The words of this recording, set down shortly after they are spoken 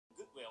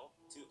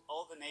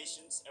all the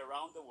nations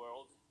around the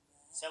world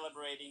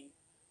celebrating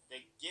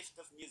the gift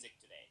of music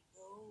today.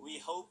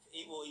 We hope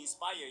it will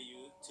inspire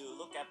you to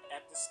look up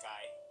at the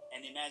sky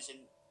and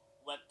imagine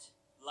what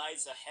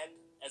lies ahead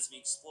as we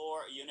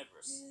explore a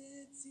universe.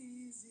 It's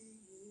easy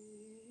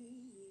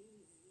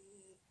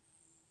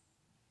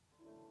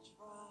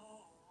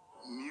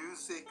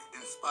Music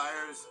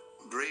inspires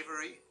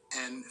bravery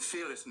and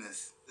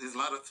fearlessness. There's a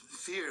lot of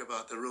fear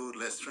about the road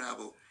less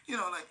traveled. You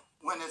know, like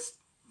when it's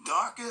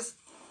darkest,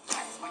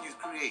 that's when you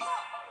create.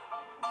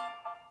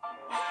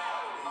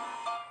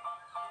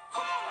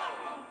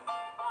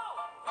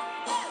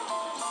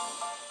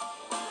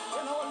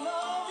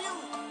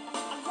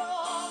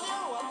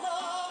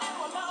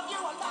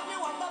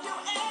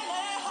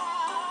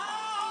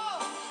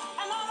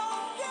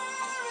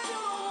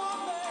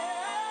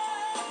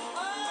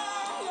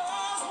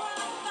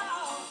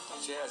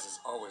 Jazz is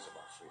always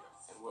about freedom,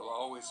 and will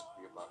always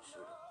be about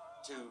freedom.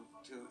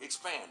 To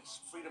expand,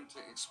 freedom to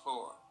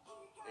explore.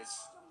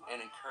 It's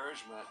an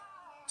encouragement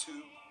to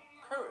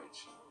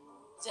courage.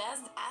 Jazz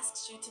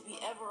asks you to be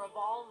ever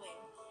evolving,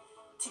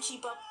 to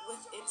keep up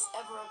with its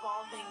ever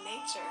evolving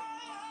nature.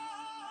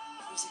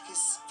 Music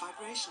is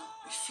vibrational.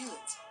 We feel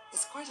it.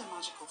 It's quite a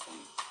magical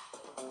thing.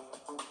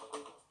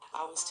 I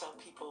always tell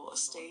people a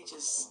stage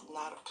is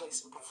not a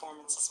place of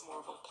performance. It's more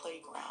of a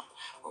playground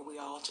where we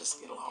all just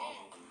get along.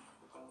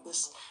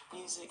 This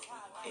music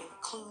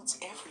includes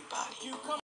everybody.